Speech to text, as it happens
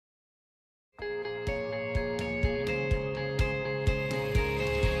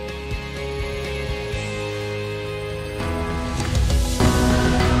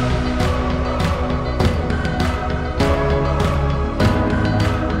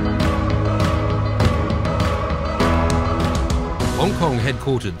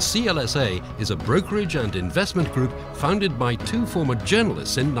headquartered CLSA is a brokerage and investment group founded by two former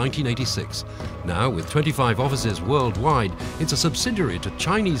journalists in 1986. Now, with 25 offices worldwide, it's a subsidiary to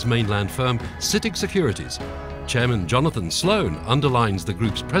Chinese mainland firm CITIC Securities. Chairman Jonathan Slone underlines the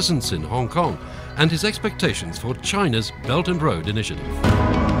group's presence in Hong Kong and his expectations for China's Belt and Road initiative.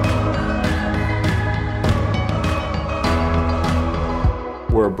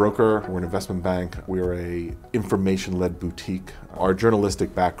 We're a broker, we're an investment bank, we're a information-led boutique. Our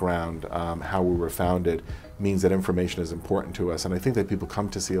journalistic background, how we were founded, means that information is important to us. And I think that people come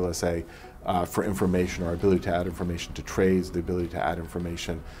to CLSA for information, our ability to add information to trades, the ability to add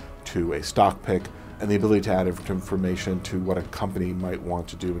information to a stock pick, and the ability to add information to what a company might want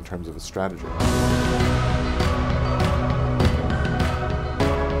to do in terms of a strategy.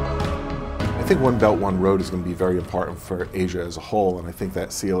 I think One Belt, One Road is going to be very important for Asia as a whole, and I think that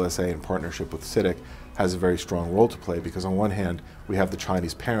CLSA in partnership with CITIC has a very strong role to play, because on one hand we have the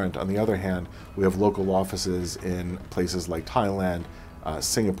Chinese parent, on the other hand we have local offices in places like Thailand,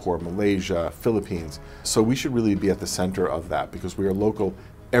 Singapore, Malaysia, Philippines. So we should really be at the center of that, because we are local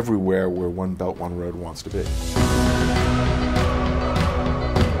everywhere where One Belt, One Road wants to be.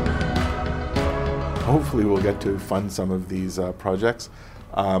 Hopefully we'll get to fund some of these projects.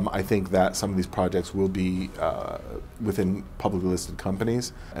 I think that some of these projects will be within publicly listed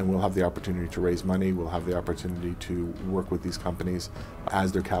companies, and we'll have the opportunity to raise money, we'll have the opportunity to work with these companies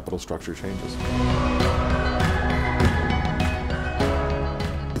as their capital structure changes.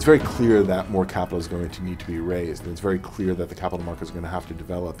 It's very clear that more capital is going to need to be raised, and it's very clear that the capital market is going to have to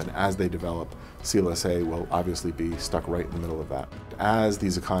develop, and as they develop, CLSA will obviously be stuck right in the middle of that. As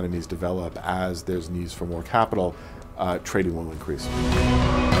these economies develop, as there's needs for more capital, trading will increase. In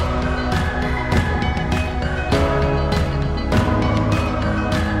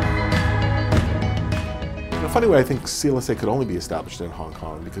a funny way, I think CLSA could only be established in Hong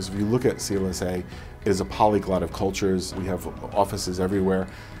Kong, because if you look at CLSA, it is a polyglot of cultures. We have offices everywhere,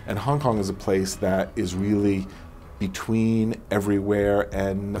 and Hong Kong is a place that is really between everywhere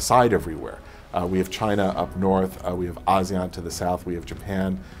and aside everywhere. We have China up north, we have ASEAN to the south, we have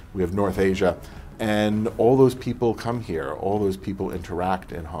Japan, we have North Asia. And all those people come here, all those people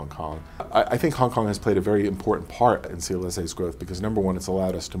interact in Hong Kong. I think Hong Kong has played a very important part in CLSA's growth, because number one, it's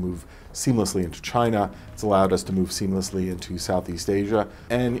allowed us to move seamlessly into China, it's allowed us to move seamlessly into Southeast Asia.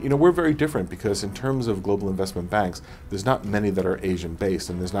 And we're very different, because in terms of global investment banks, there's not many that are Asian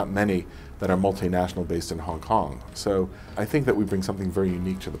based, and there's not many that are multinational based in Hong Kong. So I think that we bring something very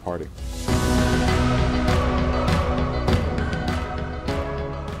unique to the party.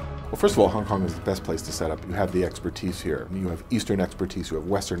 Well, first of all, Hong Kong is the best place to set up. You have the expertise here. You have Eastern expertise, you have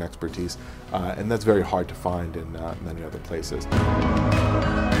Western expertise, and that's very hard to find in many other places.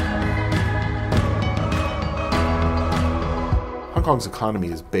 Hong Kong's economy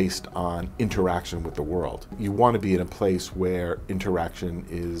is based on interaction with the world. You want to be in a place where interaction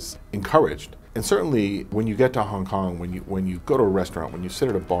is encouraged. And certainly when you get to Hong Kong, when you go to a restaurant, when you sit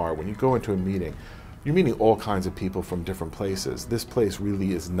at a bar, when you go into a meeting, you're meeting all kinds of people from different places. This place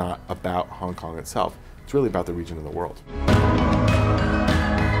really is not about Hong Kong itself. It's really about the region and the world.